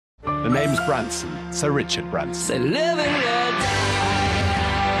The name's Branson, Sir Richard Branson. Say, live and let die.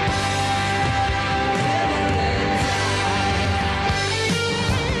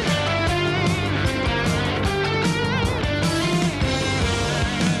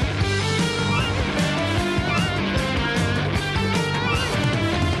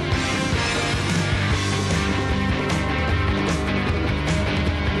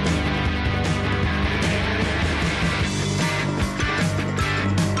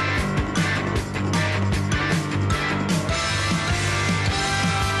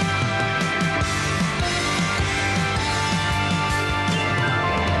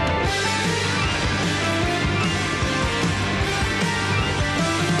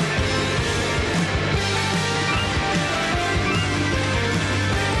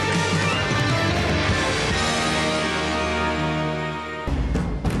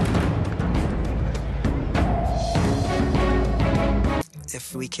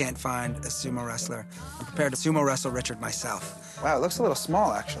 If we can't find a sumo wrestler, I'm prepared to sumo wrestle Richard myself. Wow, it looks a little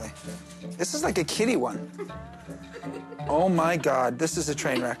small, actually. This is like a kiddie one. Oh my God, this is a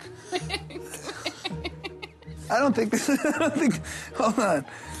train wreck. I don't think, hold on.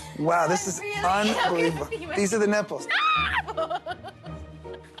 Wow, this is unbelievable. These are the nipples.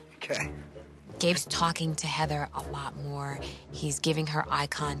 Okay. Gabe's talking to Heather a lot more. He's giving her eye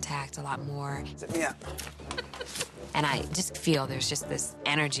contact a lot more. Zip me up. And I just feel there's just this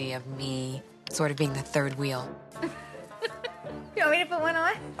energy of me sort of being the third wheel. You want me to put one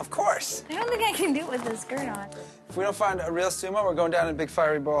on? Of course. I don't think I can do it with this skirt on. If we don't find a real sumo, we're going down in a big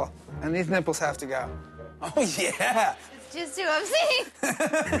fiery ball. And these nipples have to go. Oh, yeah. It's just who I'm seeing.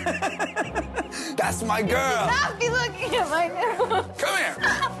 That's my girl. Stop be looking at my nipples. Come here.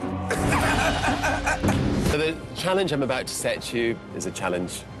 So the challenge I'm about to set you is a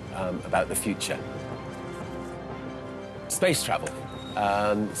challenge about the future. Space travel.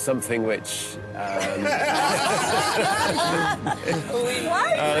 Something which...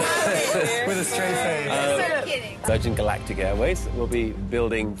 With a straight face. Kidding. Virgin Galactic Airways will be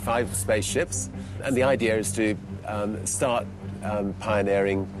building 5 spaceships, and the idea is to start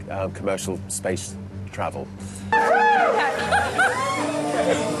pioneering commercial space travel.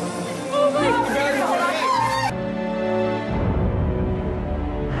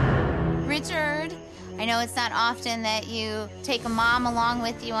 Richard, I know it's not often that you take a mom along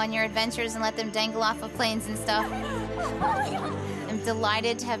with you on your adventures and let them dangle off of planes and stuff. I'm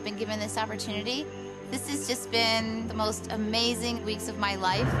delighted to have been given this opportunity. This has just been the most amazing weeks of my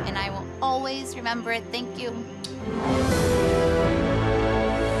life, and I will always remember it. Thank you.